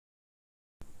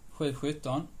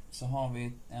7.17 så har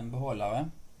vi en behållare.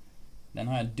 Den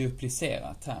har jag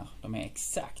duplicerat här. De är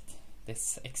det är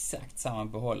exakt samma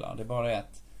behållare. Det är bara det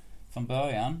att från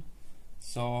början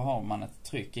så har man ett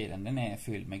tryck i den. Den är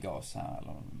fylld med gas här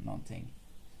eller någonting.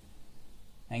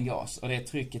 En gas. Och det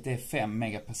trycket är 5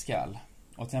 megapascal.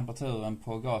 Och temperaturen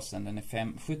på gasen den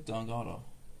är 17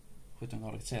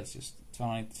 grader Celsius.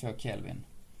 292 Kelvin.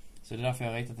 Så det är därför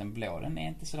jag har ritat den blå. Den är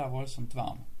inte så där våldsamt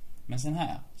varm. Men sen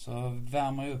här så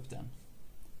värmer jag upp den.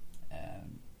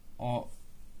 Och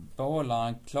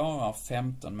behållaren klarar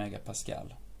 15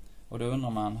 megapascal. Och då undrar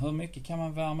man, hur mycket kan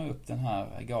man värma upp den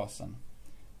här gasen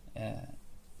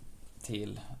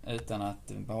till utan att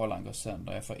behållaren går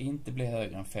sönder? Jag får inte bli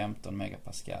högre än 15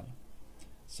 megapascal.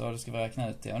 Så det ska vi räkna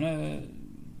ut det. Och nu,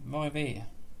 vad är V?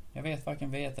 Jag vet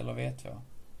varken V1 eller V2.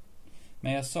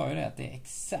 Men jag sa ju det att det är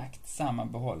exakt samma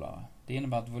behållare. Det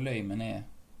innebär att volymen är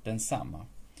densamma.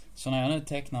 Så när jag nu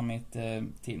tecknar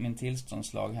min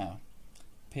tillståndslag här.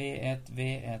 P1,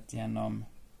 V1 genom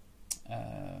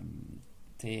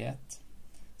T1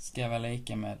 ska vara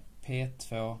lika med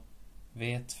P2,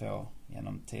 V2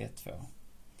 genom T2.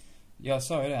 Jag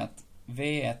sa ju det att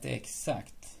V1 är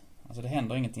exakt, alltså det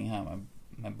händer ingenting här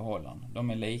med behållaren. De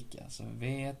är lika, så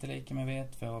V1 är lika med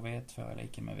V2 och V2 är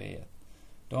lika med V1.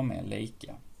 De är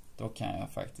lika. Då kan jag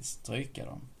faktiskt stryka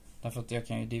dem. Därför att jag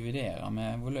kan ju dividera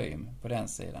med volym på den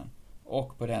sidan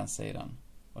och på den sidan.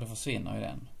 Och då försvinner ju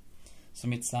den. Så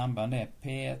mitt samband är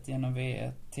P1 genom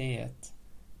V1, T1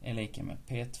 är lika med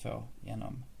P2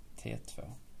 genom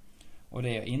T2. Och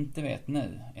det jag inte vet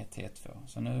nu är T2.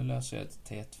 Så nu löser jag ett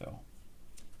T2.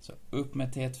 Så upp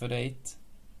med T2 dit,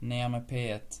 ner med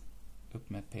P1, upp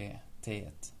med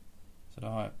T1. Så då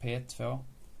har jag P2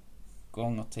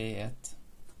 gånger T1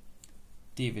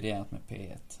 dividerat med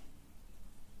P1.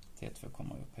 T2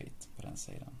 kommer upp hit på den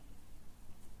sidan.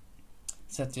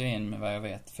 Sätter jag in med vad jag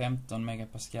vet, 15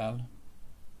 megapascal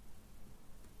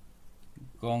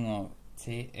gånger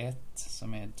T1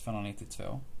 som är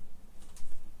 292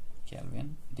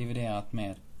 Kelvin dividerat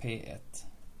med P1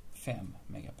 5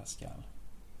 megapascal.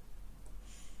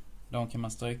 De kan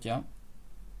man stryka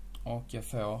och jag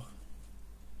får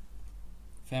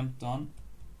 15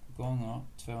 gånger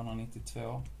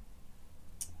 292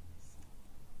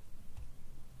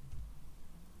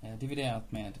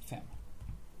 dividerat med 5.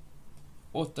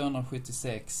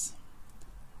 876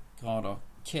 grader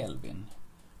Kelvin.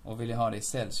 Och vill jag ha det i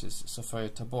Celsius så får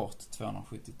jag ta bort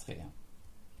 273.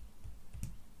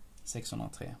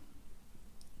 603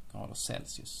 grader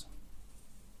Celsius.